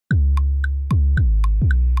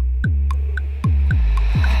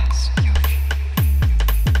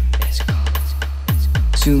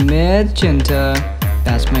Sumedh Chinta,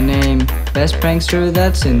 that's my name. Best prankster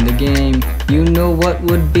that's in the game. You know what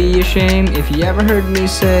would be a shame if you ever heard me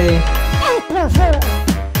say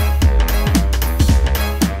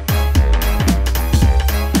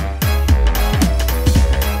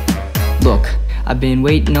look, I've been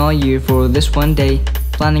waiting all year for this one day,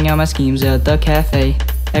 planning out my schemes at the cafe.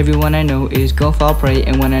 Everyone I know is go fall prey,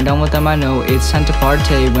 and when I'm done with them I know it's time to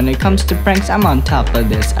partay. When it comes to pranks, I'm on top of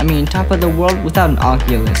this. I mean top of the world without an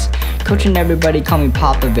Oculus. Coaching everybody, call me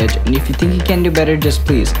Popovich, and if you think you can do better, just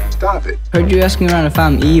please stop it. Heard you asking around if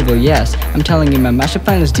I'm evil, yes. I'm telling you my master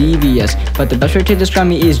plan is devious, but the best way to describe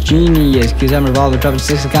me is genius. Cause I'm revolver dropping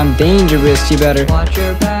six like I'm dangerous. You better watch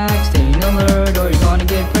your back, staying alert, or you're gonna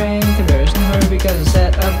get pranked. Embarrassing her because I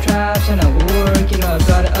set up traps and I will work. You know I've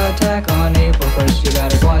got to attack on April 1st. You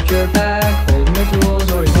better watch your back, hold your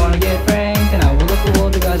tools, or you're gonna get pranked. And I will look cool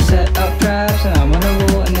because I set up traps and I'm gonna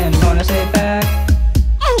rule, and then I'm gonna say back.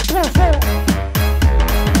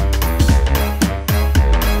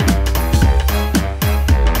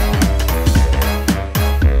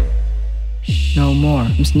 No more,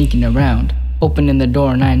 I'm sneaking around, opening the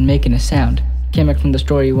door and I ain't making a sound. Came back from the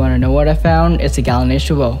store, you wanna know what I found? It's a gallon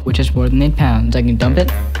H2O, which is more than 8 pounds. I can dump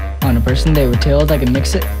it on a person they were told. I can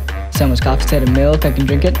mix it, someone's coffee instead of milk. I can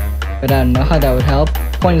drink it, but I don't know how that would help.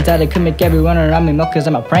 Point is that I could make everyone around me milk, cause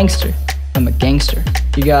I'm a prankster, I'm a gangster.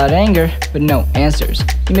 You got anger, but no answers.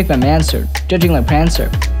 You make my man sir, judging like Prancer.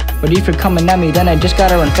 But if you're coming at me, then I just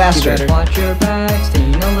gotta run faster. You better watch your back,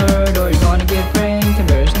 staying alert, or you're gonna get pranked.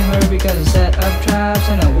 Embarrassing her because I set up traps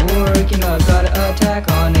and I will work. You know I've got to attack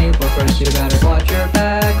on April 1st. You better watch your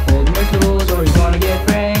back, hold your tools, or you're gonna get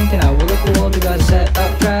pranked. And I will look cool because I set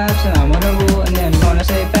up traps and I'm gonna rule, and then I'm gonna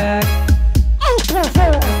say back.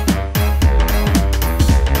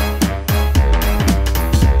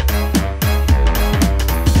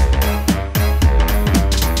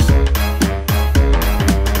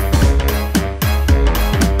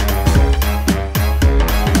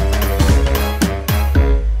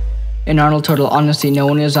 In Arnold Turtle, honestly, no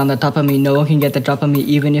one is on the top of me. No one can get the drop on me,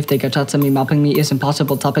 even if they get shots at me. Mopping me is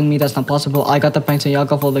impossible, topping me, that's not possible. I got the pranks and y'all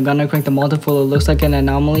go full. They're gonna crank the multiple. It looks like an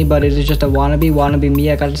anomaly, but it is just a wannabe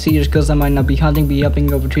me. I got to see your skills, I might not be hunting, be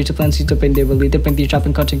upping over trees to plants, seeds open. They will lead the prank, these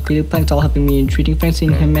shopping, content, creative planks, all helping me in treating pranks.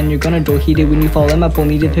 Seeing him, and you're gonna draw heated when you fall in my phone.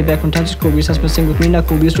 Needed payback from time to school, recess, messing with me. Not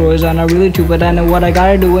cool, these stories are not really true, but I know what I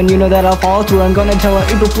gotta do, and you know that I'll follow through. I'm gonna tell her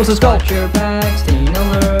April Fool's, let's go. Watch your back,